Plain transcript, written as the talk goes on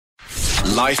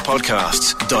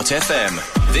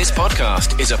Livepodcasts.fm. This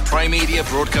podcast is a Prime Media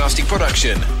broadcasting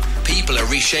production. People are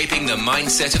reshaping the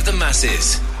mindset of the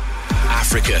masses.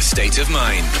 Africa State of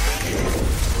Mind.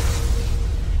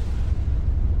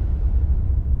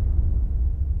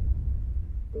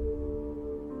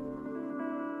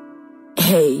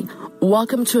 Hey,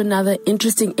 welcome to another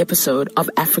interesting episode of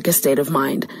Africa State of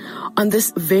Mind. On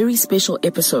this very special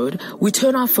episode, we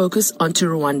turn our focus onto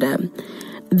Rwanda.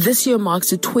 This year marks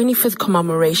the 25th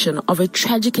commemoration of a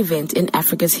tragic event in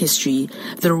Africa's history,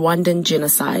 the Rwandan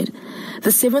genocide. The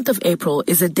 7th of April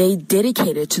is a day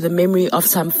dedicated to the memory of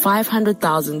some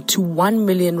 500,000 to 1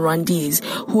 million Rwandese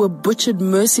who were butchered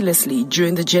mercilessly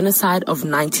during the genocide of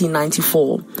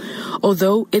 1994.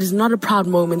 Although it is not a proud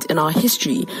moment in our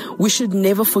history, we should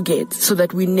never forget so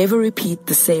that we never repeat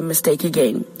the same mistake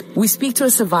again. We speak to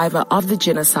a survivor of the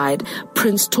genocide,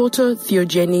 Prince Toto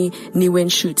Theogene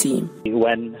Niwenshuti.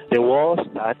 When the war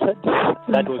started,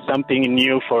 that was something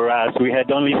new for us. We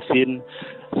had only seen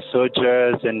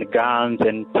soldiers and guns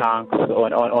and tanks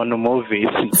on movies.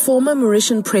 Former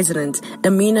Mauritian President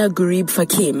Amina Gurib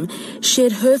Fakim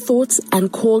shared her thoughts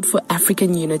and called for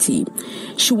African unity.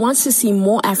 She wants to see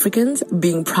more Africans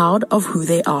being proud of who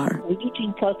they are. We need to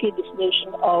inculcate this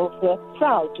notion of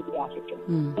proud to be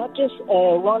African, not just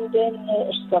Rwandan,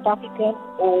 South African,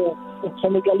 or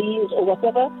Senegalese or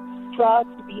whatever. Proud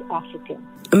to be African.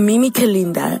 Mimi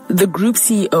Kalinda, the group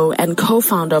CEO and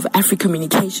co-founder of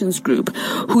AfriCommunications Group,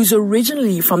 who's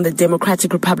originally from the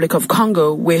Democratic Republic of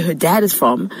Congo, where her dad is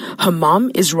from. Her mom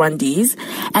is Rwandese,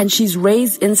 and she's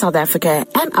raised in South Africa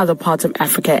and other parts of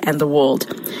Africa and the world.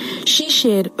 She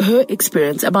shared her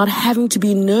experience about having to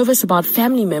be nervous about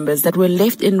family members that were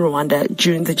left in Rwanda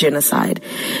during the genocide.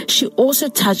 She also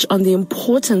touched on the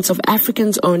importance of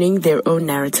Africans owning their own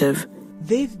narrative.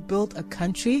 They've built a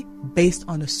country based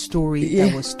on a story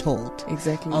that was told.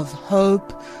 Exactly. Of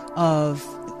hope, of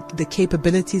the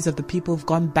capabilities of the people who've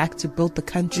gone back to build the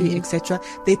country, etc.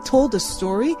 They told a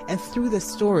story, and through the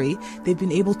story, they've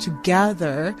been able to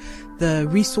gather the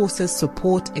resources,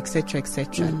 support, etc.,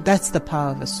 etc. That's the power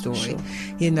of a story. Sure.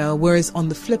 You know, whereas on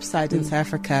the flip side in South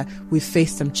Africa, we've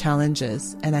faced some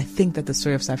challenges, and I think that the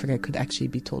story of South Africa could actually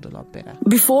be told a lot better.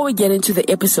 Before we get into the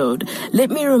episode, let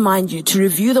me remind you to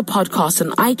review the podcast on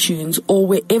iTunes or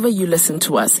wherever you listen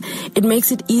to us. It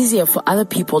makes it easier for other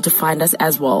people to find us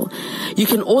as well. You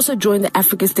can also join the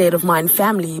Africa State of Mind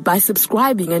family by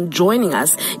subscribing and joining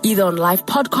us either on live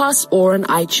podcasts or on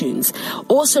iTunes.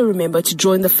 Also remember to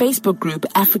join the Facebook group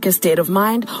Africa State of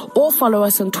Mind or follow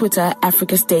us on Twitter,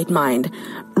 Africa State Mind.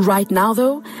 Right now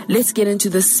though, let's get into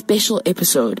this special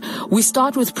episode. We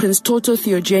start with Prince Toto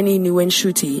Theogene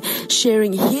Niwenshuti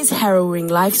sharing his harrowing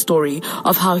life story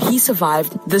of how he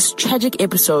survived this tragic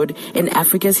episode in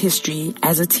Africa's history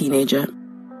as a teenager.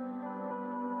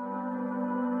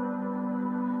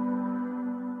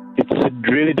 It's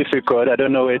really difficult. I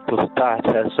don't know where to start.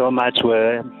 So much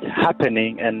were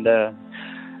happening, and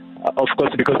of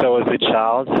course, because I was a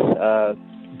child,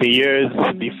 the years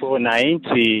before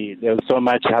 90, there was so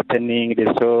much happening.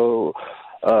 There's so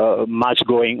much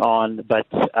going on. But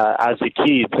as a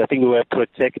kid, I think we were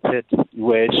protected, we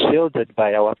were shielded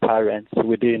by our parents.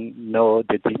 We didn't know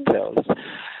the details.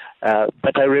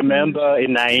 But I remember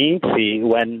in 90,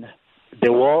 when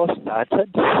the war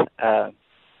started,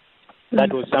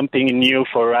 that was something new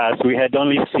for us. We had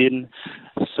only seen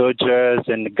soldiers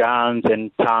and guns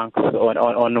and tanks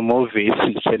on movies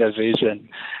and television.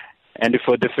 And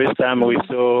for the first time we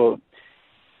saw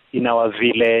in our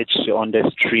village, on the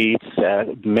streets,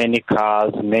 many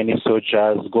cars, many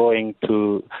soldiers going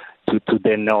to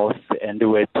the north, and we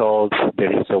were told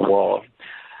there is a war.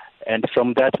 And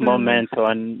from that moment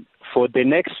on, for the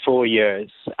next 4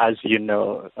 years, as you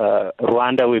know,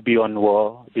 Rwanda will be on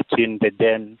war between the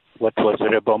then what was the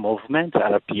rebel movement,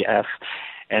 RPF,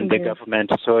 and the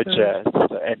government soldiers.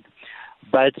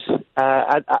 But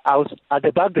I was at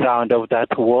the background of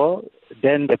that war.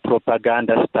 Then the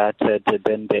propaganda started.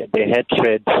 Then the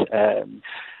hatred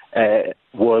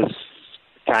was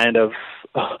kind of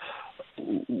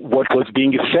what was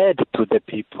being fed to the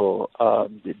people.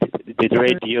 The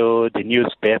radio, the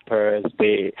newspapers.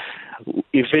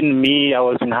 Even me, I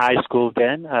was in high school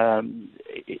then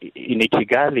in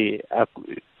Kigali.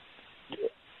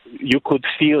 You could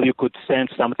feel, you could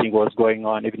sense something was going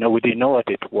on, even though we didn't know what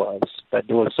it was. But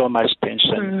there was so much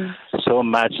tension, so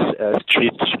much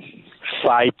street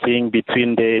fighting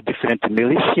between the different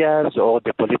militias, or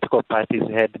the political parties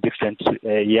had different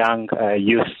young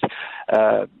youth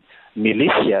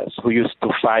militias who used to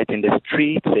fight in the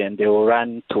streets, and they will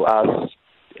run to us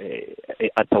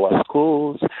at our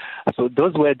schools. So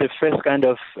those were the first kind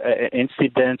of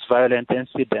violent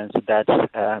incidents that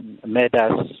made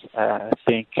us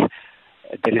think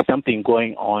there is something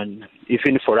going on.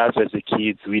 Even for us as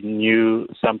kids, we knew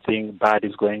something bad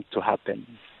is going to happen.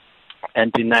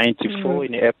 And in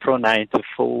in April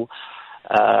 94,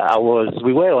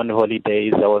 we were on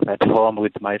holidays. I was at home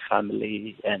with my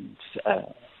family, and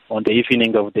on the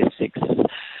evening of the 6th,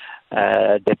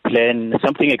 the plane,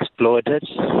 something exploded.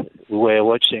 We were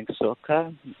watching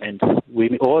soccer, and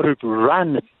we all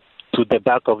ran to the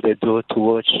back of the door to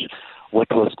watch what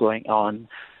was going on.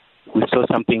 We saw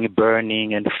something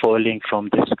burning and falling from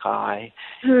the sky.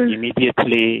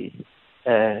 Immediately,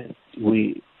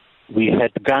 we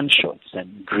had gunshots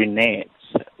and grenades.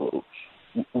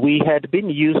 We had been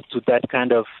used to that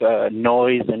kind of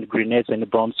noise and grenades and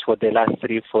bombs for the last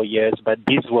 3-4 years, but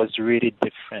this was really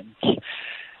different.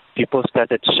 People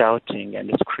started shouting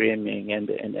and screaming, and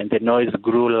the noise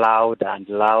grew louder and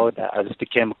louder as it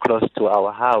came close to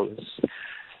our house.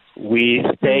 We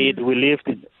lived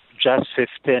just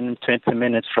 15-20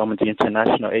 minutes from the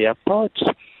international airport,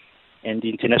 and the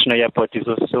international airport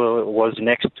was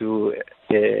next to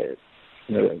the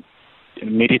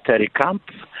military camp,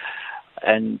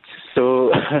 and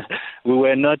so we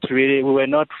were not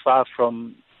far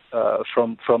from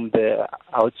the,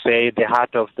 I would say, the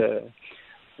heart of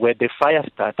where the fire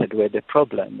started, where the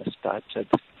problem started.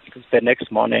 Because the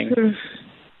next morning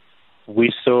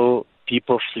we saw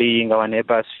people fleeing, our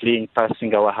neighbors fleeing,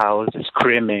 passing our house,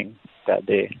 screaming that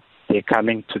they're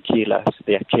coming to kill us,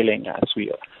 they are killing us.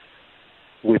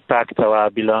 We packed our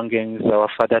belongings. Our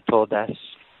father told us,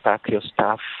 pack your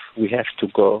stuff, we have to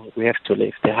go, we have to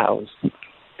leave the house.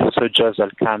 The soldiers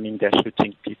are coming, they're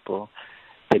shooting people,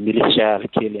 the militia are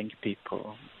killing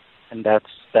people. And that's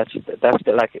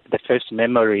the first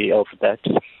memory of that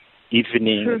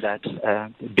evening, that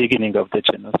beginning of the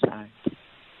genocide.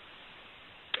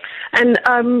 And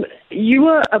you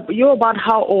were about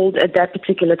how old at that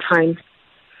particular time?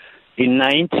 In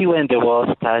 90, when the war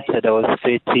started, I was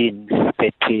 13.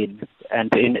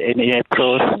 And in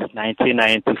April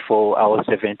 1994, I was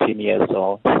 17 years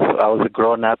old. So I was a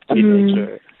grown-up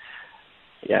teenager.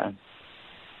 Yeah.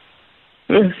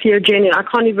 Jenny, I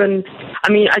can't even,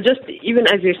 even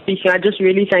as you're speaking, I just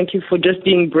really thank you for just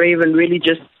being brave and really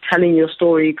just telling your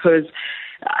story, because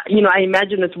I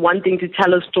imagine it's one thing to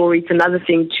tell a story, it's another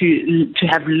thing to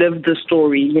have lived the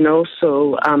story,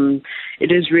 so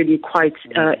it is really quite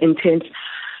intense.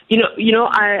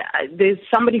 There's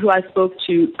somebody who I spoke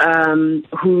to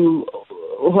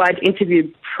who I'd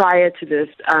interviewed prior to this,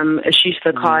 Ashish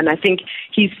Thakkar, and I think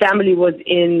his family was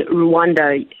in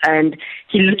Rwanda, and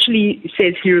he literally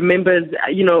says he remembers,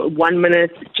 1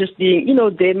 minute just being,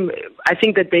 them. I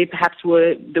think that they perhaps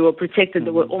were protected.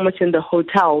 They were almost in the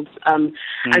hotels, and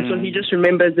so he just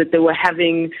remembers that they were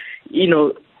having,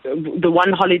 the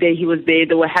one holiday he was there,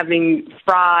 they were having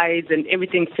fries and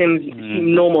everything seemed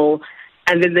normal.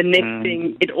 And then the next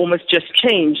thing, it almost just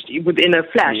changed within a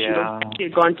flash. Yeah. He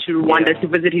had gone to Rwanda to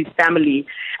visit his family,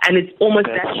 and it's almost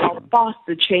that's how fast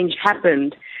the change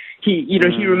happened. He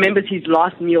remembers his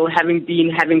last meal having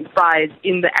fries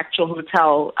in the actual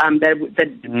hotel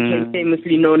that became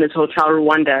famously known as Hotel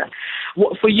Rwanda.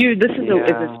 For you, this is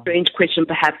a strange question,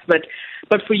 perhaps, but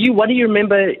for you, what do you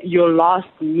remember your last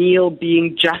meal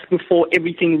being just before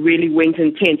everything really went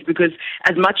intense? Because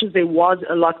as much as there was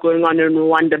a lot going on in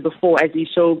Rwanda before, as you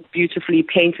so beautifully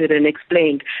painted and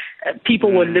explained,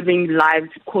 people were living lives,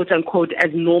 quote unquote,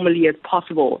 as normally as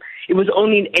possible. It was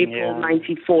only in April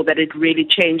 '94 that it really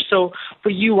changed. So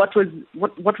for you, what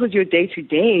was your day to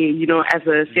day? As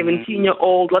a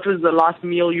 17-year-old, what was the last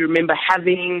meal you remember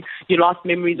having? Your last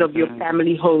memories of your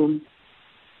family home?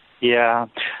 Yeah.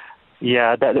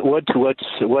 That what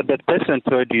that person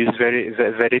told you is very,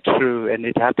 very true, and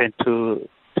it happened to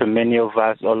many of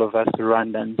us, all of us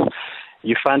Rwandans.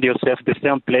 You found yourself the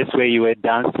same place where you were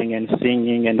dancing and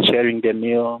singing and sharing the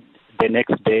meal. The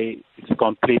next day, it's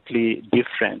completely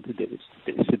different.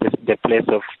 It's the place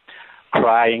of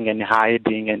crying and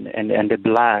hiding and the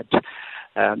blood.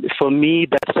 For me,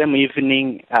 that same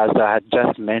evening, as I had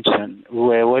just mentioned, we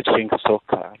were watching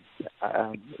soccer.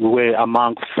 We were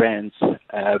among friends,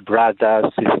 brothers,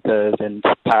 sisters, and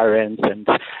parents, and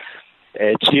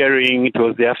cheering. It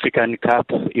was the African Cup,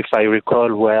 if I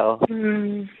recall well.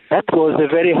 That was a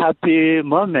very happy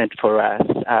moment for us.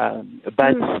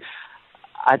 But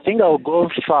I think I'll go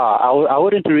far. I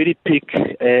wouldn't really pick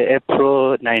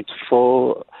April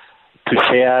 '94 to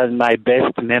share my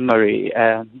best memory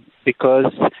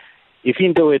because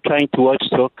even though we're trying to watch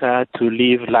soccer to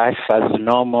live life as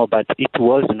normal, but it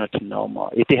was not normal.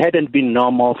 It hadn't been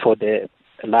normal for the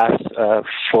last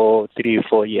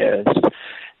 3-4 years.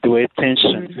 There were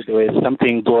tensions. There was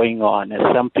something going on, and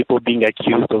some people being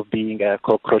accused of being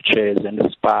cockroaches and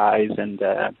spies, and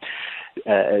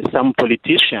some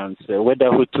politicians, whether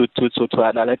Hutu, Tutsi,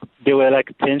 like there were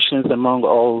like tensions among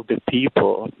all the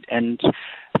people. And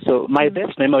so my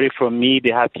best memory from me,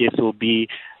 the happiest will be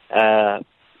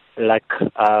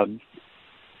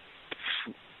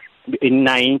in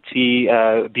 90,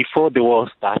 before the war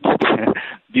started,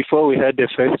 before we heard the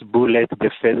first bullet,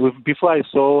 before I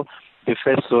saw the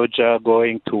first soldier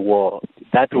going to war.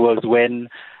 That was when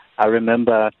I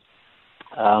remember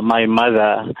my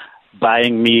mother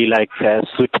buying me like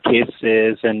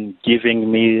suitcases and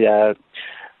giving me,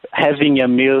 having a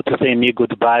meal to say me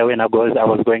goodbye when I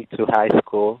was going to high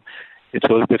school. It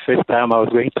was the first time I was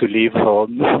going to leave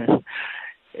home.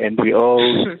 And we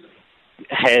all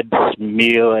had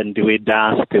meal and we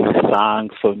danced, they sang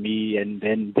for me, and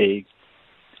then they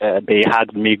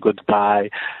hugged me goodbye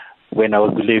when I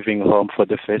was leaving home for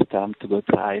the first time to go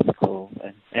to high school.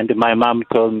 And my mom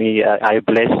told me, I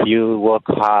bless you, work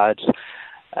hard.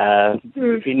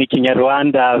 In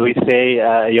Kinyarwanda, we say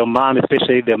your mom,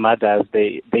 especially the mothers,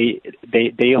 they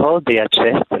hold their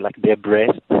chest, like their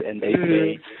breasts, and they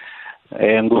say,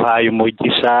 Nguhaye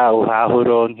umugisha,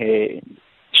 uhahuronke.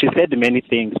 She said many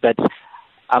things, but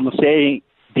I'm saying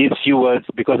these few words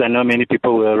because I know many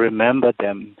people will remember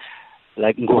them.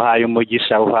 Like Nguhaye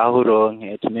umugisha,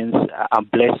 uhahuronke. It means I'm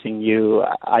blessing you.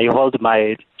 I hold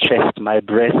my chest, my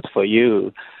breast for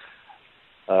you.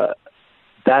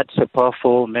 That's a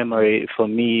powerful memory for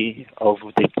me of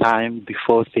the time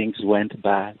before things went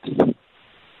bad.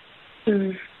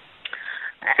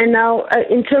 And now,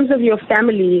 in terms of your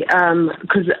family,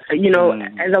 because,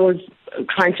 as I was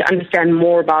trying to understand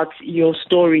more about your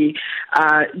story,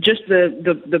 just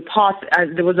the path,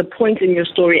 there was a point in your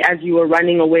story as you were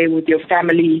running away with your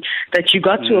family that you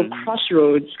got to a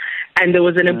crossroads, and there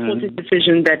was an important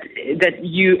decision that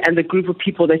you and the group of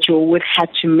people that you were with had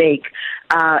to make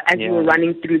as you were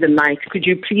running through the night. Could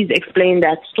you please explain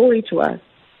that story to us?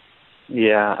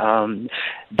 Yeah,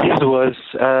 this was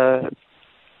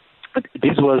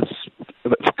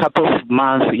a couple of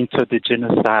months into the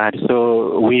genocide.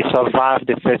 So we survived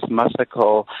the first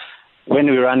massacre. When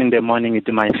we ran in the morning with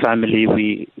my family,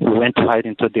 we went to hide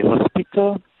into the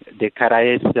hospital, the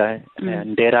Karaes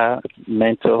Ndera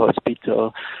Mental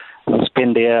Hospital. We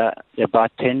spent there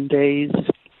about 10 days.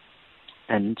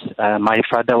 And my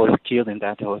father was killed in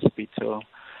that hospital.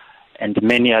 And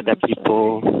many other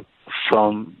people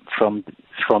from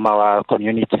our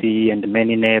community and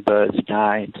many neighbors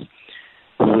died.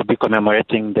 We will be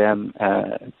commemorating them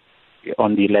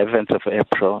on the 11th of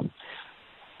April.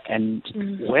 And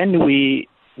when we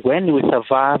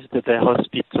survived the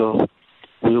hospital,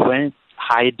 we went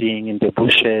hiding in the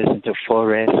bushes, in the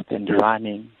forest, and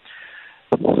running.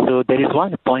 So there is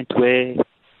one point where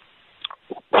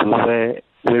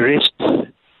we reached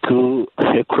to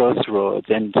a crossroads,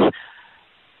 and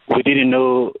we didn't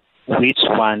know which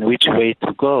way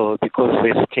to go, because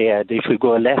we're scared. If we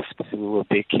go left, we will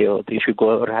be killed. If we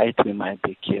go right, we might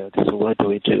be killed. So what do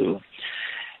we do?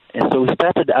 And so we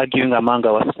started arguing among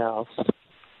ourselves.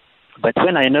 But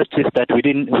when I noticed that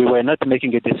we were not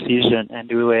making a decision and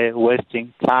we were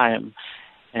wasting time,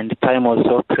 and time was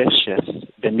so precious,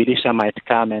 the militia might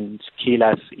come and kill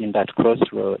us in that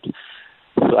crossroad.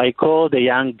 So I called a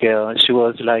young girl. She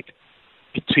was like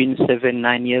between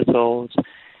 7-9 years old.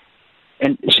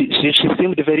 And she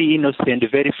seemed very innocent,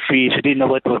 very free. She didn't know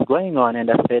what was going on. And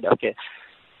I said, okay,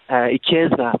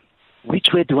 Ikeza, which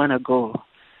way do you want to go?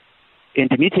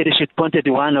 And immediately she pointed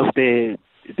one of the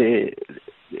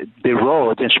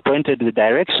roads, and she pointed the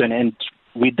direction. And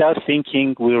without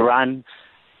thinking, we ran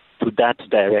to that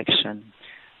direction.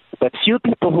 But few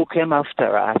people who came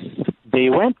after us, they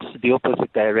went the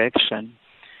opposite direction.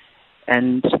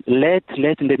 And late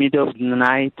in the middle of the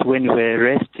night, when we were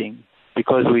resting,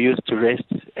 because we used to rest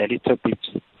a little bit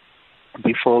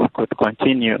before we could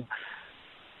continue,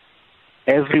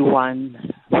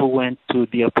 everyone who went to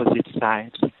the opposite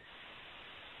side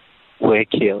were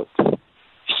killed.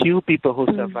 Few people who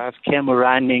survived came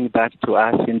running back to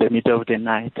us in the middle of the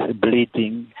night,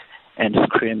 bleeding and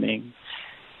screaming.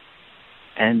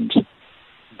 And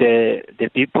the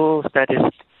people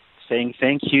started saying,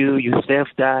 thank you, you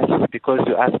saved us, because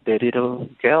you asked the little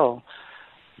girl.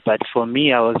 But for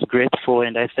me, I was grateful,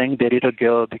 and I thanked the little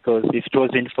girl, because if it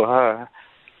wasn't for her,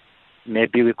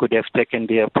 maybe we could have taken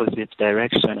the opposite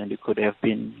direction and we could have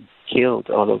been killed,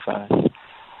 all of us.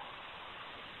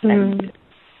 And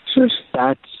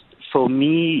that, for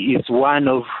me, is one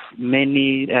of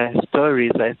many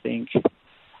stories, I think,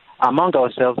 among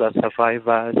ourselves as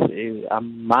survivors,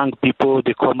 among people,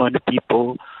 the common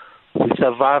people. We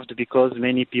survived because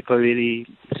many people really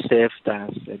saved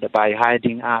us by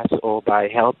hiding us or by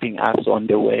helping us on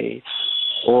the way.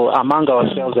 Or among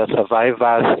ourselves as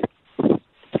survivors,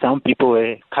 some people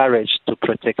were encouraged to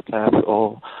protect us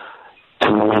or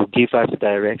to give us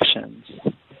directions.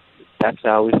 That's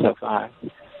how we survived.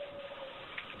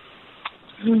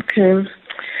 Okay.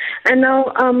 And now,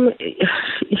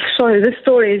 sorry, this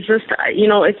story is just,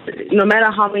 it's no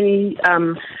matter how many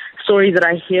stories that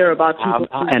I hear about people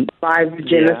who survived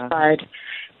genocide,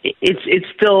 it's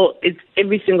still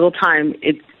every single time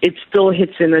it still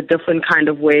hits in a different kind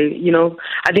of way.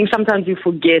 I think sometimes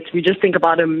we just think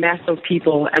about a mass of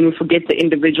people and we forget the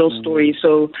individual story.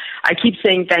 So I keep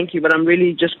saying thank you, but I'm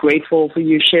really just grateful for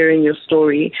you sharing your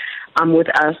story with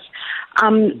us.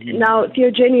 Now,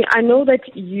 Theogene, I know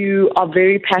that you are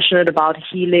very passionate about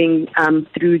healing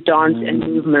through dance and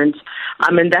movement,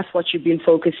 and that's what you've been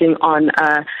focusing on.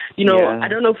 I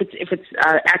don't know if it's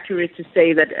accurate to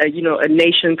say that a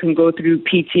nation can go through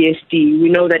PTSD. We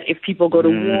know that if people go to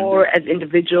war as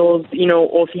individuals,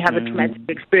 or if you have a traumatic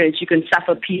experience, you can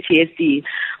suffer PTSD.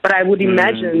 But I would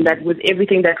imagine that with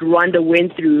everything that Rwanda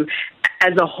went through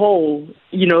as a whole,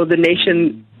 the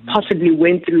nation possibly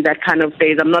went through that kind of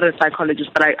phase. I'm not a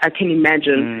psychologist, but I can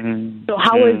imagine. So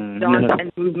how has dance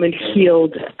and movement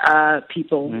healed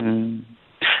people?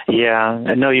 Yeah,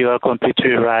 I know you are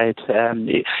completely right.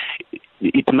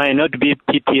 It might not be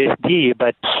PTSD,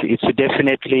 but it's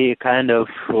definitely kind of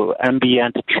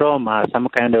ambient trauma, some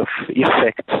kind of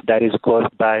effect that is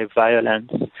caused by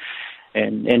violence.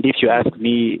 And if you ask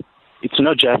me, it's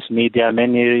not just me. There are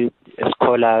many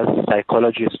scholars,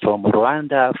 psychologists from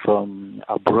Rwanda, from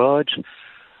abroad,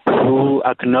 who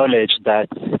acknowledge that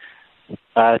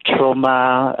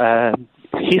trauma,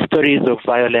 histories of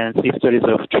violence, histories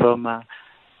of trauma,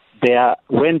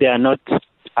 when they are not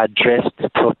addressed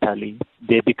properly,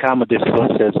 they become the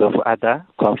sources of other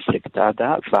conflict,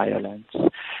 other violence.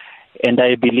 And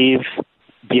I believe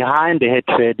behind the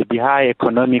hatred, behind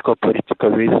economic or political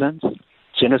reasons,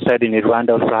 genocide in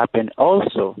Rwanda also happened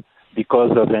also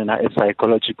because of a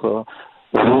psychological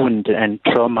wound and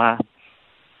trauma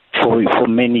for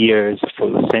many years, for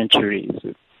centuries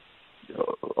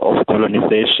of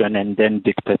colonization and then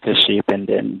dictatorship and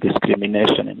then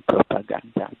discrimination and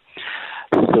propaganda.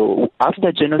 So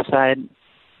after genocide,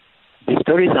 the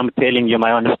stories I'm telling you,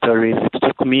 my own stories, it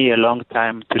took me a long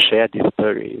time to share these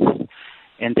stories.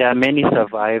 And there are many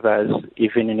survivors,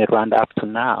 even in Rwanda up to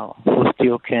now, who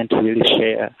still can't really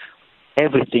share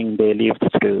everything they lived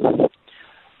through.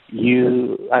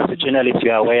 You, as a journalist,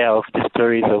 you are aware of the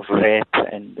stories of rape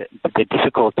and the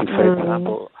difficulty, for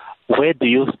example. Where do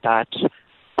you start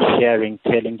telling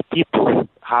people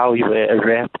how you were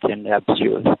raped and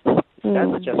abused?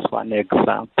 That's just one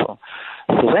example.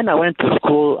 So when I went to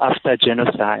school after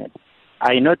genocide,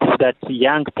 I noticed that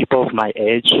young people of my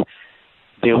age,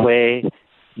 they were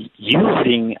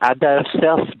using other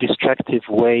self-destructive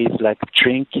ways like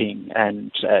drinking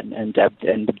and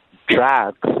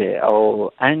drugs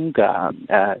or anger.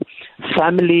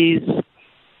 Families,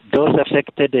 those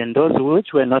affected and those which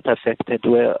were not affected,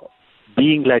 were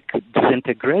being like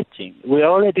disintegrating. We were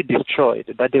already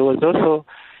destroyed, but there was also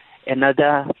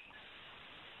another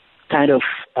kind of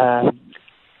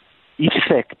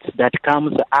effect that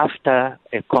comes after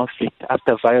a conflict,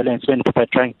 after violence, when people are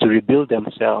trying to rebuild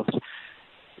themselves.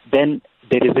 Then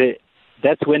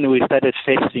that's when we started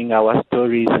facing our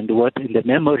stories and the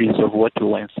memories of what we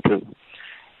went through.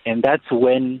 And that's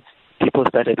when people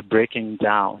started breaking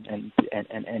down and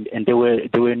there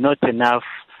were not enough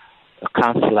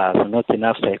counselors, not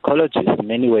enough psychologists.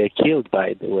 Many were killed,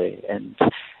 by the way. And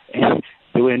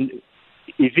there were,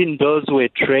 even those who were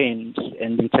trained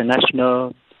and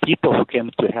international people who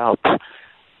came to help.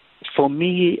 For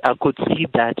me, I could see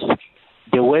that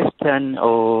the Western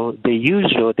or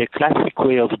the classic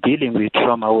way of dealing with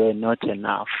trauma were not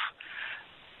enough.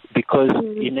 Because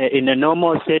in a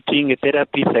normal setting, a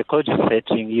therapy, psychology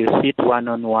setting, you sit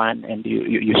one-on-one and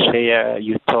you share,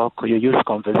 you talk, you use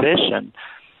conversation,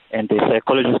 and the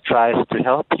psychologist tries to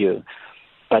help you.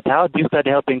 But how do you start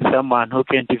helping someone who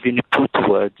can't even put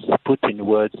in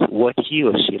words what he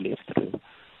or she lived through?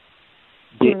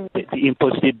 The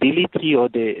impossibility or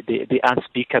the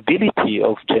unspeakability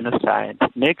of genocide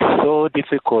makes it so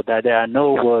difficult that there are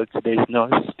no words, there is no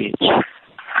speech.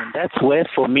 And that's where,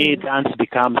 for me, dance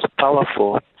becomes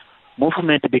powerful.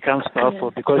 Movement becomes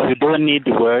powerful because you don't need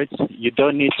words, you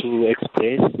don't need to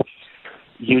express.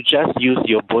 You just use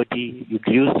your body, you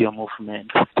use your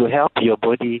movement to help your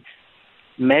body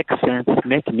make sense,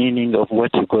 make meaning of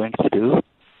what you're going to do.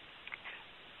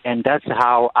 And that's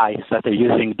how I started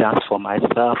using dance for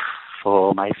myself,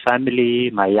 for my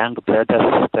family, my young brothers,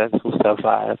 sisters who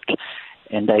survived.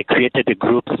 And I created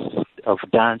groups of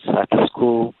dance at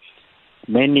school.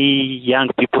 Many young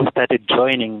people started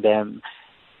joining them.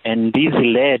 And this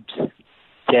led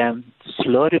them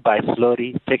slowly by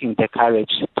slowly taking the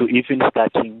courage to even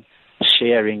starting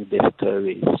sharing the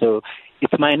story. So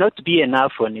it might not be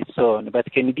enough on its own,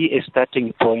 but can be a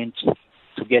starting point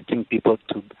to getting people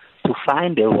to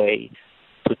find a way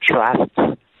to trust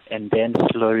and then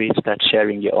slowly start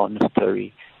sharing your own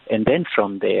story. And then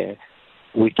from there,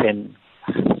 we can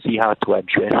see how to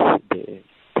address the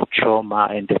trauma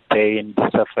and the pain,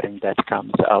 the suffering that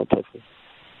comes out of it.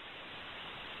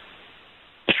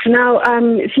 Now,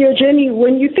 Theogene,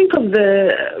 when you think of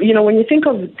when you think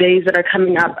of days that are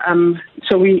coming up,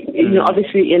 so we,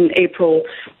 obviously in April,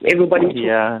 everybody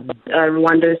talks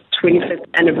Rwanda's 25th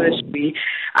anniversary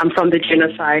from the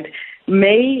genocide.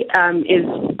 May is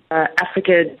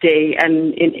Africa Day,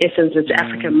 and in essence, it's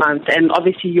Africa Month. And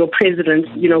obviously, your president,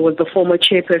 was the former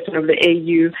chairperson of the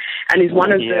AU, and is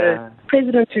one of the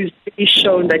presidents who's really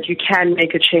shown that you can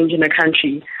make a change in a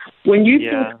country. When you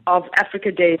think of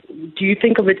Africa Day, do you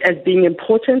think of it as being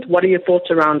important? What are your thoughts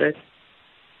around it?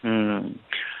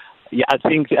 Yeah, I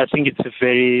think it's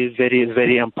very, very,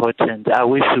 very important. I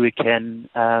wish we can.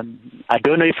 I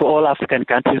don't know if all African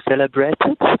countries celebrate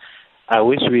it. I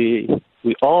wish we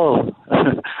all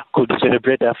could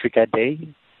celebrate Africa Day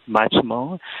much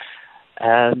more.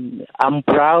 I'm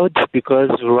proud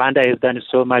because Rwanda has done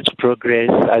so much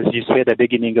progress, as you said at the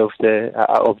beginning of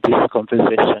this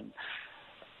conversation.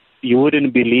 You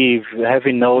wouldn't believe,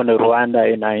 having known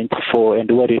Rwanda in 1994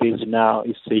 and what it is now,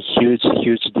 it's a huge,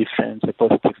 huge difference, a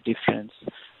positive difference.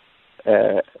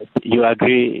 You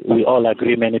agree, we all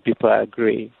agree, many people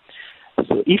agree.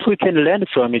 So if we can learn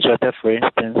from each other, for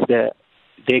instance,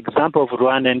 the example of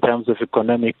Rwanda in terms of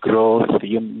economic growth,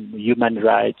 human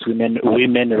rights,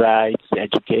 women rights,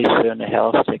 education,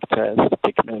 health sectors,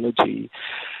 technology,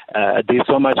 there's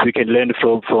so much we can learn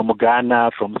from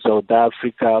Ghana, from South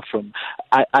Africa.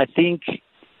 I think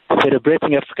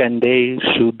celebrating African Day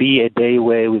should be a day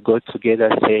where we go together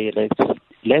and say,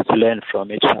 let's learn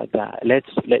from each other.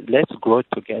 Let's grow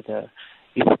together.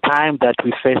 It's time that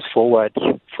we face forward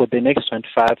for the next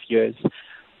 25 years.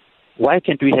 Why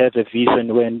can't we have a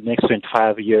vision when next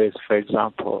 25 years, for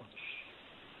example,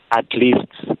 at least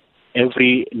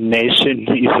every nation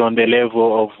is on the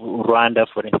level of Rwanda,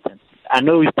 for instance? I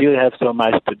know we still have so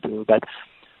much to do, but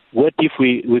what if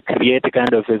we create a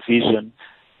kind of a vision,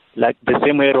 like the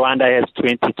same way Rwanda has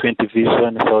 2020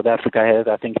 vision, South Africa has,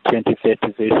 I think,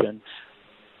 2030 vision.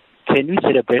 Can we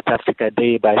celebrate Africa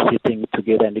Day by sitting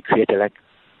together and create a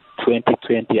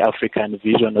 2020 African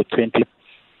vision or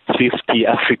 2050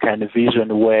 African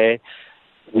vision where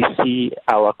we see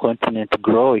our continent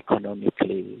grow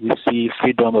economically, we see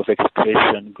freedom of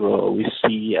expression grow, we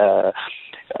see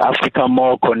Africa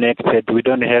more connected. We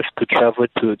don't have to travel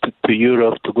to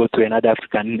Europe to go to another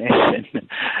African nation,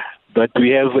 but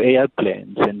we have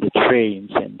airplanes and the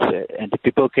trains, and the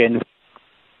people can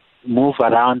move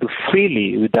around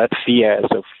freely without fears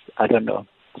of,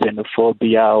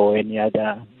 xenophobia or any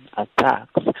other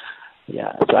attacks.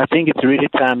 Yeah, so I think it's really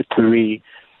time to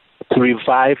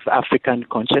revive African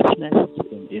consciousness,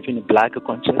 even Black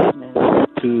consciousness,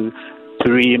 to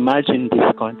reimagine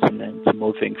this continent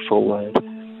moving forward.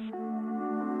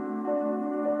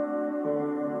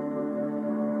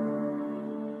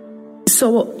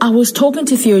 So I was talking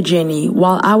to Theogene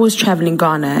while I was traveling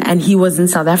Ghana, and he was in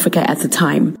South Africa at the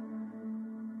time.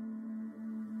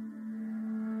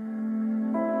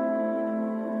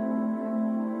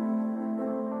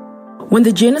 When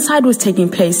the genocide was taking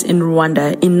place in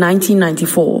Rwanda in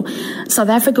 1994, South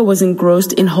Africa was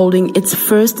engrossed in holding its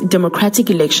first democratic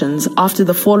elections after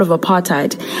the fall of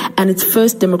apartheid, and its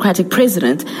first democratic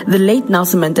president, the late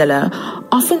Nelson Mandela,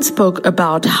 often spoke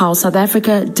about how South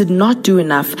Africa did not do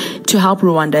enough to help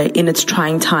Rwanda in its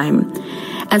trying time.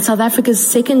 And South Africa's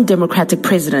second democratic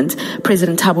president,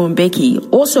 President Thabo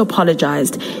Mbeki, also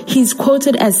apologized. He's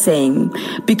quoted as saying,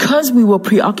 "Because we were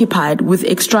preoccupied with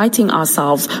extricating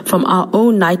ourselves from our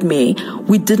own nightmare,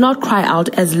 we did not cry out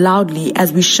as loudly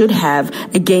as we should have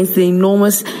against the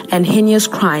enormous and heinous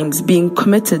crimes being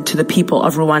committed to the people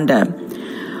of Rwanda.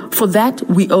 For that,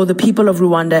 we owe the people of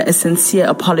Rwanda a sincere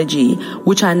apology,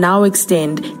 which I now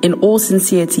extend in all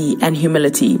sincerity and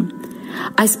humility."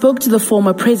 I spoke to the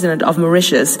former president of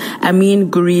Mauritius,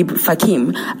 Amin Gurib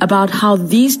Fakim, about how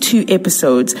these two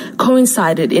episodes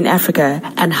coincided in Africa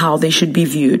and how they should be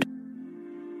viewed.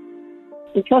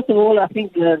 First of all, I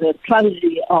think the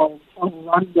tragedy of of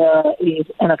Rwanda is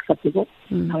unacceptable.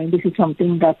 I mean, this is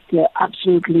something that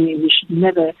absolutely we should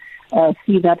never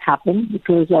see that happen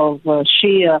because of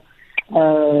sheer,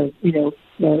 I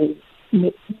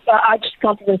just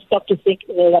can't even stop to think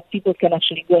that people can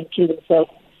actually go and kill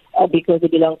themselves because they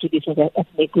belong to different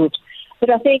ethnic groups. But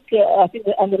I think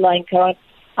the underlying current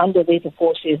under this, of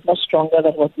course, is much stronger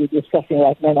than what we're discussing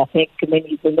right now. And I think many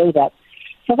people know that.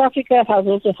 South Africa has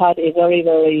also had a very,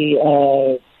 very,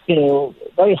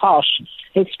 very harsh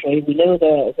history. We know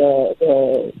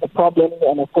the problems,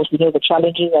 and of course, we know the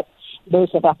challenges that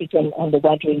most South Africans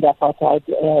underwent during the apartheid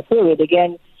period.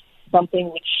 Again,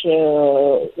 something which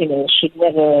should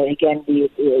never again be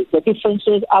the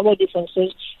differences. Our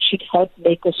differences should help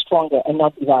make us stronger and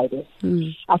not divide us.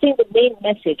 I think the main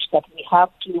message that we have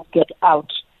to get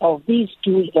out of these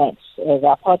two events,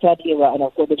 the apartheid era and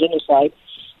of course the genocide,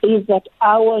 is that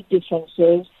our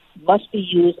differences must be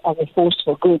used as a force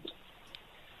for good.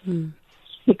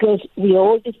 Because we are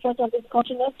all different on this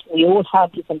continent, we all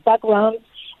have different backgrounds,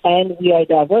 and we are a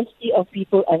diversity of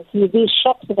people, and through these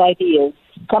shocks of ideas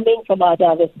coming from our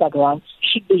diverse background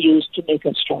should be used to make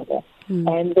us stronger.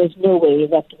 And there's no way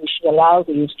that we should allow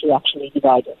these to actually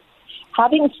divide us.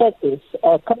 Having said this,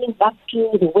 coming back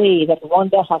to the way that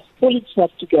Rwanda has pulled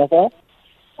itself together,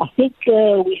 I think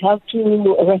we have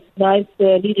to recognize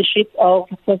the leadership of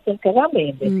President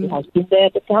Kagame. He has been there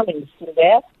at the time and he's still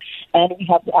there. And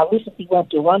I recently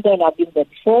went to Rwanda and I've been there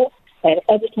before. And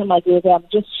every time I go there, I'm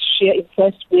just sheer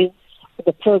impressed with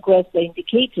the progress, the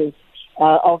indicators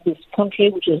of this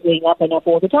country, which is going up and up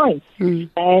all the time.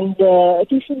 And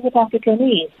this is what Africa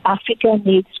needs. Africa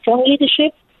needs strong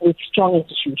leadership with strong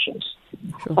institutions.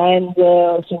 And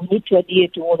so we need to adhere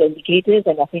to all the indicators,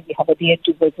 and I think we have adhered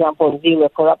to, for example, zero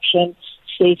corruption,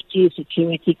 safety,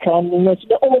 security, cleanliness,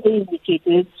 all the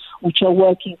indicators which are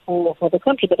working for the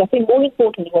country. But I think more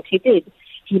importantly what he did,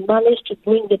 he managed to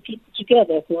bring the people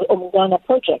together through the Omugana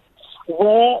project,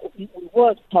 where we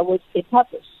work towards a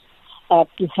purpose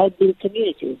to help build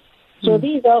communities. So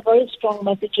these are very strong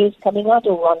messages coming out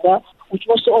of Rwanda, which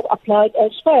must all applied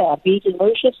elsewhere, be it in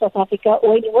Mauritius, South Africa,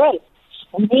 or anywhere else.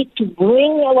 We need to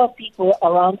bring our people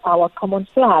around our common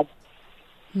flag.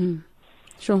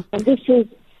 Sure. And this is,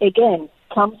 again,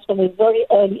 comes from a very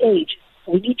early age.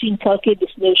 We need to inculcate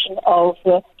this notion of,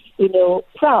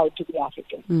 proud to be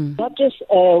African. Not just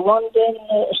Rwandan,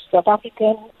 South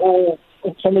African, or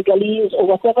Senegalese, or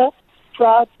whatever.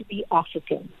 Proud to be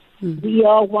African. We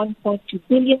are 1.2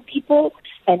 billion people,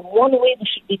 and one way we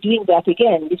should be doing that,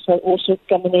 again, this also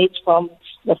emanates from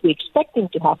what we're expecting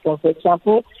to happen. For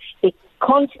example, a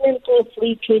continental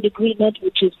free trade agreement,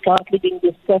 which is currently being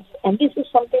discussed, and this is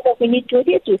something that we need to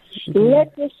adhere to.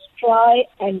 Let us try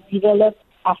and develop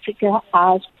Africa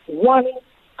as one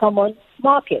common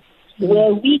market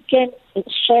where we can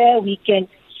share, we can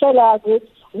sell our goods,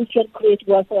 we can create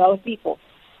wealth for our people.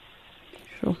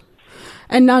 Sure.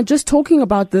 And now, just talking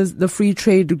about the free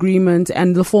trade agreement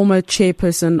and the former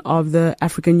chairperson of the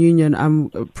African Union,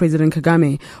 President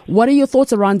Kagame, what are your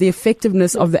thoughts around the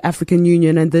effectiveness of the African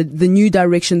Union and the new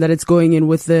direction that it's going in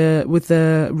with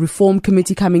the reform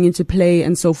committee coming into play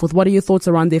and so forth? What are your thoughts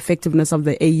around the effectiveness of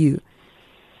the AU?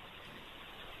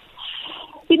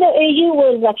 AU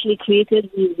was actually created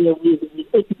with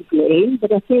a particular aim,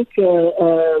 but I think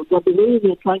the way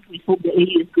we're trying to reform the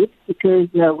AU is good because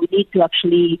we need to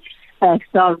actually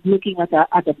start looking at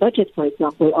the budget, for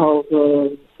example, of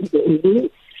the EU.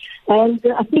 And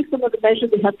I think some of the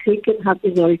measures they have taken have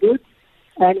been very good.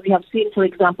 And we have seen, for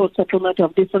example, settlement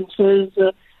of differences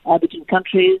between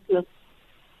countries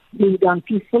being done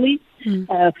peacefully,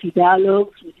 through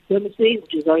dialogue, through diplomacy,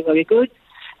 which is very, very good.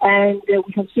 And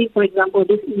we have seen, for example,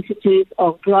 this initiative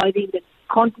of driving the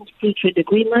content-free trade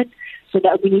agreement so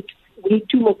that we need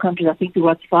two more countries, I think, to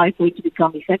ratify for it to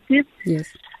become effective. Yes.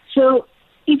 So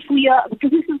because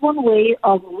this is one way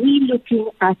of re-looking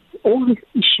at all this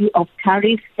issue of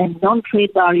tariffs and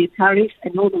non-trade barrier tariffs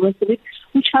and all the rest of it,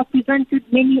 which have prevented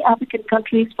many African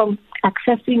countries from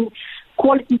accessing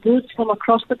quality goods from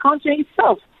across the continent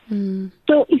itself.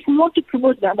 So if we want to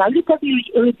promote that, now look at the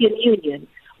European Union.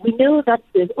 We know that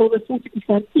there's over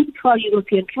 40%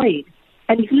 intra-European trade.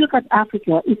 And if you look at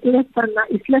Africa, it's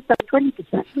less than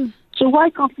 20%. So why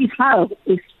can't we have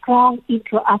a strong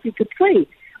intra-Africa trade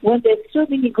when there's so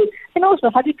many goods? And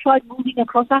also, have you tried moving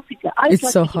across Africa?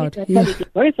 It's so hard. Yeah. It's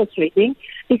very frustrating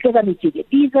because I need to get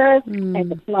visas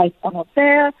and the flights are not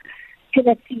there.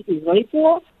 Connectivity is very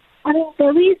poor. I mean,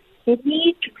 there is a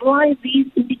need to drive these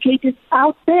indicators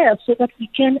out there so that we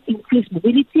can increase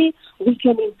mobility, we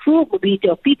can improve mobility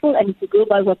of people, and if you go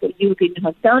by what the European Union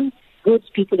has done, goods,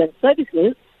 people, and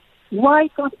services, why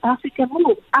can't Africa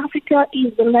move? Africa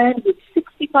is the land with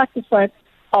 75%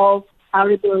 of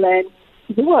arable land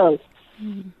in the world.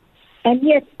 And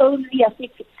yet only, I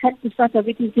think, 10% of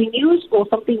it is being used or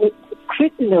something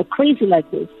crazy like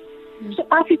this. So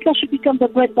Africa should become the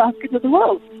breadbasket of the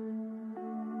world.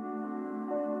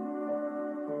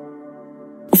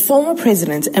 Former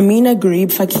President Ameenah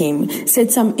Gurib-Fakim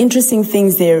said some interesting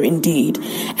things there indeed.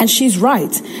 And she's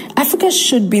right. Africa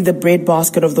should be the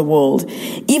breadbasket of the world.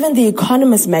 Even The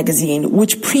Economist magazine,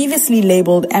 which previously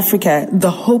labeled Africa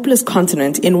the hopeless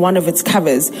continent in one of its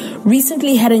covers,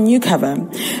 recently had a new cover.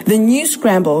 The New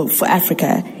Scramble for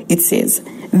Africa, it says.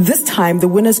 This time, the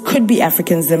winners could be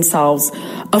Africans themselves.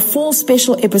 A full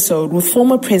special episode with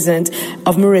former President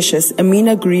of Mauritius,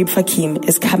 Ameenah Gurib-Fakim,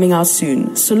 is coming out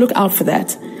soon, so look out for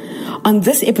that. On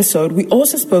this episode, we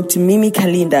also spoke to Mimi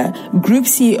Kalinda, Group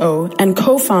CEO and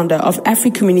co-founder of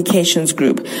AfriCommunications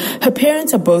Group. Her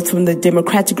parents are both from the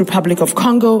Democratic Republic of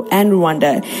Congo and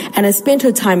Rwanda, and has spent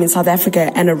her time in South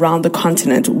Africa and around the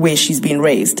continent where she's been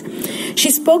raised. She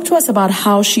spoke to us about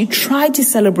how she tried to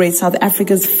celebrate South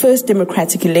Africa's first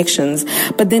democratic elections,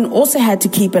 but then also had to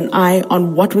keep an eye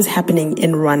on what was happening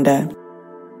in Rwanda.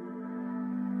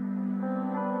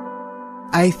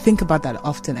 I think about that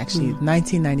often, actually.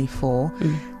 1994,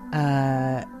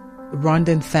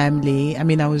 Rwandan family. I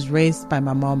mean, I was raised by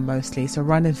my mom mostly. So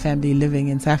Rwandan family living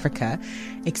in South Africa,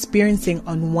 experiencing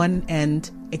on one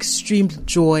end extreme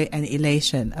joy and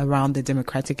elation around the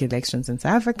democratic elections in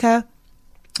South Africa.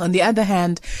 On the other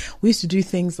hand, we used to do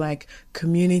things like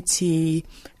community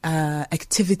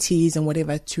activities and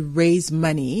whatever to raise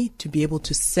money to be able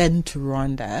to send to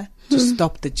Rwanda to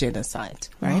stop the genocide,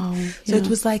 right? Wow, so it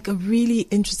was like a really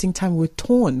interesting time. We're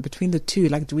torn between the two.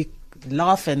 Like, do we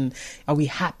laugh and are we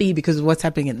happy because of what's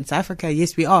happening in South Africa?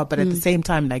 Yes, we are. But at the same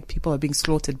time, like, people are being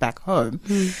slaughtered back home,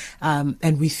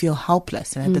 and we feel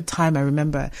helpless. And at the time, I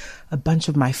remember a bunch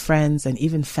of my friends and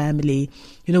even family,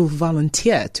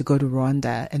 volunteer to go to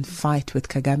Rwanda and fight with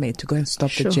Kagame to go and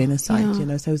stop the genocide, so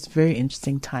it was a very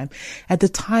interesting time. At the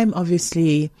time,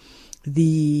 obviously,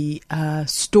 the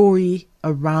story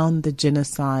around the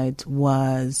genocide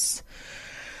was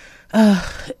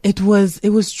it was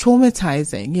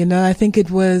traumatizing. I think it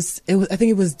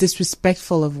was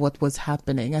disrespectful of what was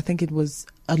happening. I think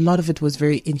a lot of it was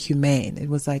very inhumane. It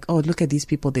was like, oh, look at these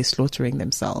people, they're slaughtering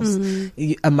themselves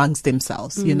amongst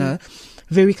themselves,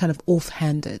 very kind of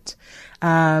offhanded.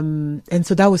 And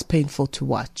so that was painful to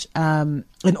watch. And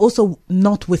also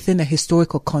not within a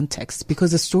historical context,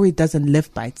 because the story doesn't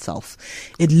live by itself.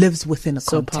 It lives within a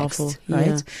context, powerful,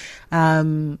 right?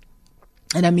 Yeah.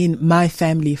 And I mean, my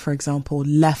family, for example,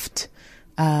 left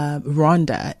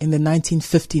Rwanda in the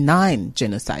 1959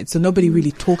 genocide. So nobody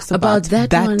really talks about that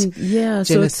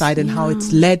genocide and how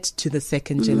it's led to the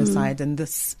second genocide, and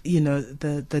this,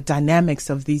 the dynamics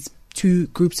of these two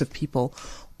groups of people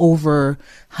over,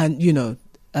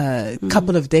 a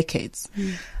couple of decades.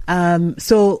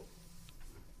 So,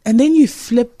 and then you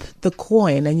flip the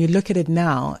coin and you look at it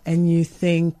now and you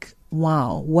think,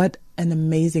 wow, what an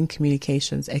amazing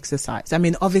communications exercise. I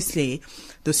mean, obviously,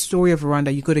 the story of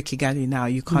Rwanda, you go to Kigali now,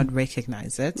 you can't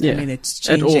recognize it. Yeah, I mean, it's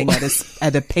changing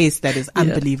at a pace that is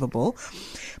unbelievable.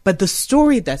 But the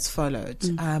story that's followed,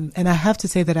 and I have to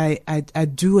say that I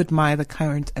do admire the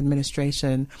current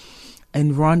administration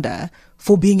in Rwanda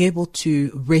for being able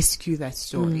to rescue that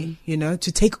story,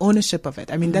 to take ownership of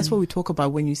it. I mean, that's what we talk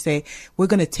about when you say we're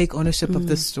going to take ownership of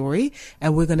the story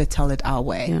and we're going to tell it our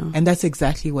way. Yeah. And that's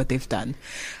exactly what they've done.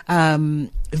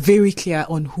 Very clear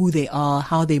on who they are,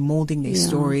 how they're molding their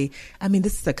story. I mean,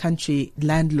 this is a country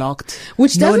landlocked,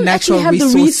 which doesn't actually have the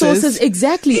resources.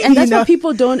 Exactly. And that's what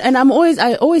people don't. And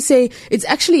I always say it's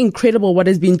actually incredible what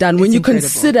has been done when you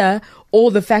consider all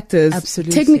the factors.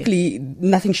 Absolutely. Technically,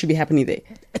 nothing should be happening there.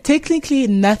 Technically,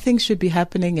 nothing should be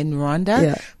happening in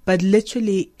Rwanda, but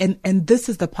literally, and this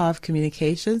is the power of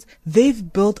communications,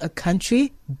 they've built a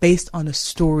country based on a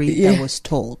story that was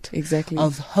told. Exactly.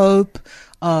 Of hope,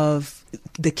 of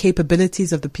the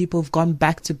capabilities of the people who've gone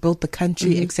back to build the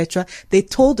country, etc. They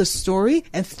told a story,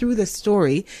 and through the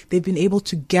story, they've been able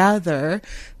to gather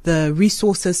the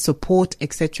resources, support,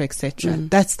 etc., etc.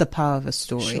 That's the power of a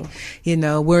story,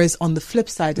 whereas on the flip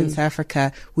side in South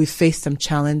Africa, we've faced some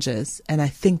challenges, and I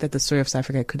think that the story of South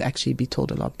Africa could actually be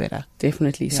told a lot better.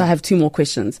 Definitely. Yeah. So I have two more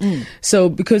questions. So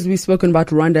because we've spoken about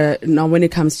Rwanda, now when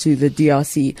it comes to the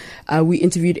DRC, we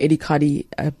interviewed Eddie Kadi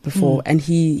before, and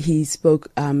he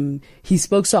spoke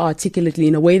so articulately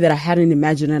in a way that I hadn't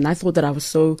imagined, and I thought that I was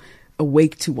so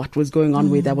awake to what was going on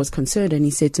where that was concerned. And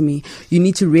he said to me, you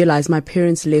need to realize my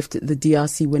parents left the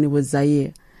DRC when it was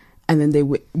Zaire, and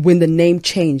then when the name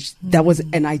changed, that was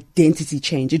an identity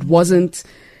change. It wasn't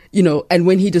you know, and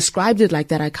when he described it like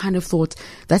that, I kind of thought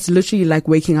that's literally like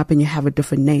waking up and you have a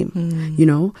different name, you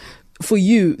know. For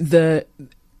you,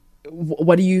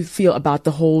 what do you feel about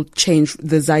the whole change,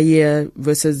 the Zaire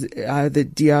versus the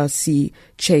DRC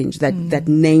change, that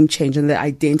name change and the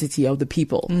identity of the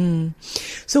people?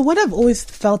 So what I've always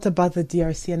felt about the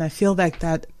DRC, and I feel like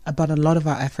that about a lot of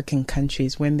our African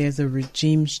countries, when there's a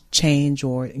regime change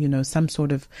or, you know, some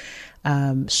sort of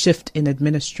shift in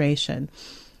administration,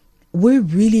 we're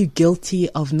really guilty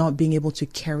of not being able to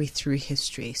carry through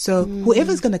history. So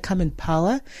whoever's going to come in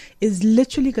power is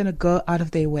literally going to go out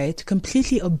of their way to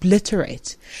completely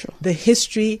obliterate the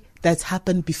history that's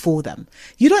happened before them.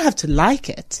 You don't have to like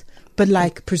it, but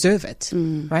like preserve it,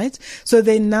 right? So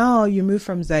then now you move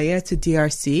from Zaire to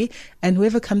DRC, and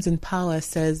whoever comes in power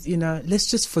says, you know, let's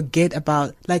just forget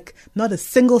about, like, not a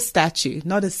single statue,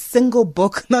 not a single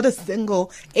book, not a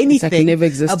single anything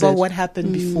about what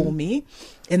happened before me.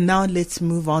 And now let's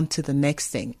move on to the next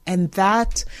thing. And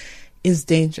that is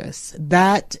dangerous.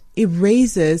 That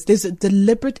erases, there's a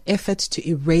deliberate effort to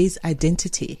erase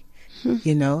identity,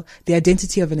 you know, the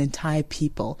identity of an entire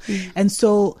people. And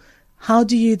so how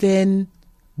do you then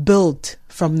build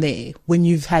from there when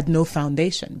you've had no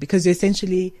foundation? Because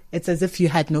essentially it's as if you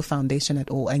had no foundation at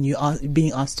all and you are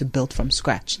being asked to build from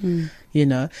scratch, you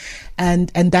know, and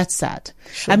that's sad.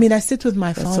 I mean, I sit with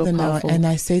my father now and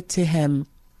I say to him,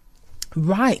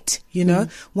 right, you know,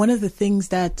 one of the things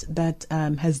that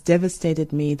has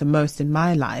devastated me the most in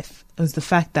my life was the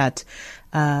fact that,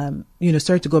 you know,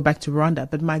 sorry to go back to Rwanda,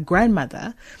 but my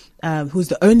grandmother, who's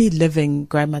the only living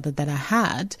grandmother that I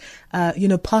had, you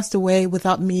know, passed away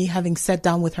without me having sat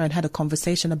down with her and had a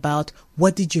conversation about,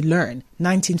 what did you learn?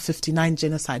 1959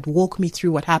 genocide. Walk me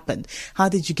through what happened. How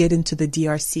did you get into the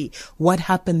DRC? What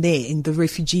happened there in the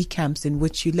refugee camps in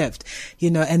which you lived?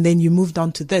 You know, and then you moved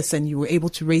on to this and you were able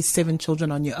to raise 7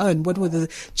 children on your own. What were the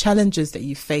challenges that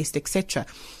you faced, etc.?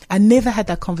 I never had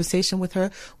that conversation with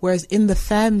her, whereas in the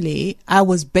family, I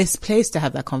was best placed to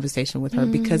have that conversation with her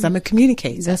because I'm a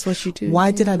communicator. That's what you do.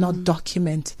 Why did I not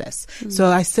document this? So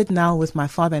I sit now with my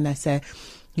father and I say,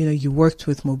 you know, you worked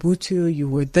with Mobutu, you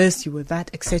were this, you were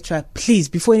that, etc. Please,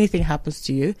 before anything happens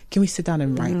to you, can we sit down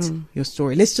and write your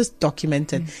story? Let's just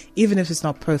document it, even if it's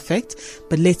not perfect,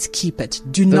 but let's keep it.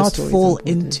 Do not fall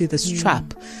into this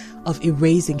trap of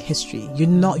erasing history.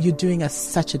 You're doing us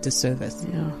such a disservice.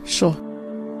 Yeah, sure.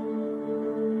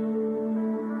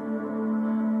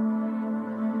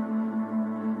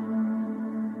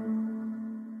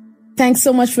 Thanks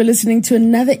so much for listening to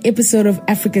another episode of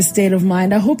Africa State of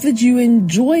Mind. I hope that you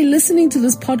enjoy listening to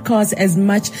this podcast as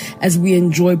much as we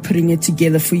enjoy putting it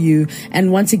together for you.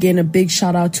 And once again, a big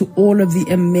shout out to all of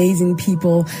the amazing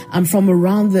people from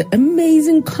around the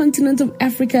amazing continent of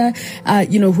Africa,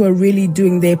 you know, who are really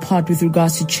doing their part with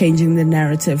regards to changing the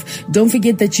narrative. Don't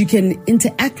forget that you can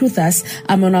interact with us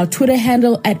on our Twitter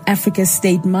handle at Africa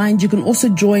State Mind. You can also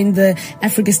join the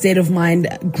Africa State of Mind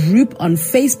group on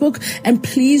Facebook. And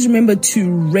please remember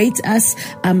to rate us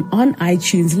on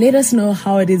iTunes. Let us know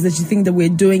how it is that you think that we're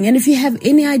doing. And if you have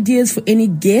any ideas for any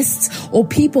guests or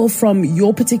people from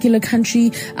your particular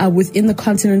country within the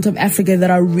continent of Africa that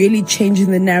are really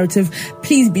changing the narrative,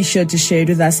 please be sure to share it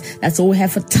with us. That's all we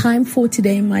have for time for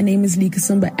today. My name is Lee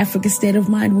Kasumba. Africa State of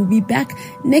Mind. We'll be back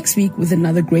next week with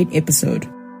another great episode.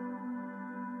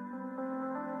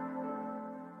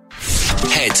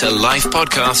 Head to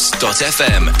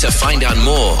lifepodcasts.fm to find out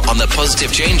more on the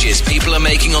positive changes people are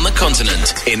making on the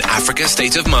continent in Africa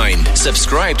State of Mind.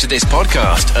 Subscribe to this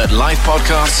podcast at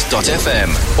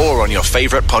lifepodcasts.fm or on your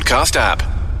favorite podcast app.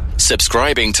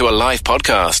 Subscribing to a live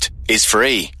podcast is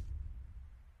free.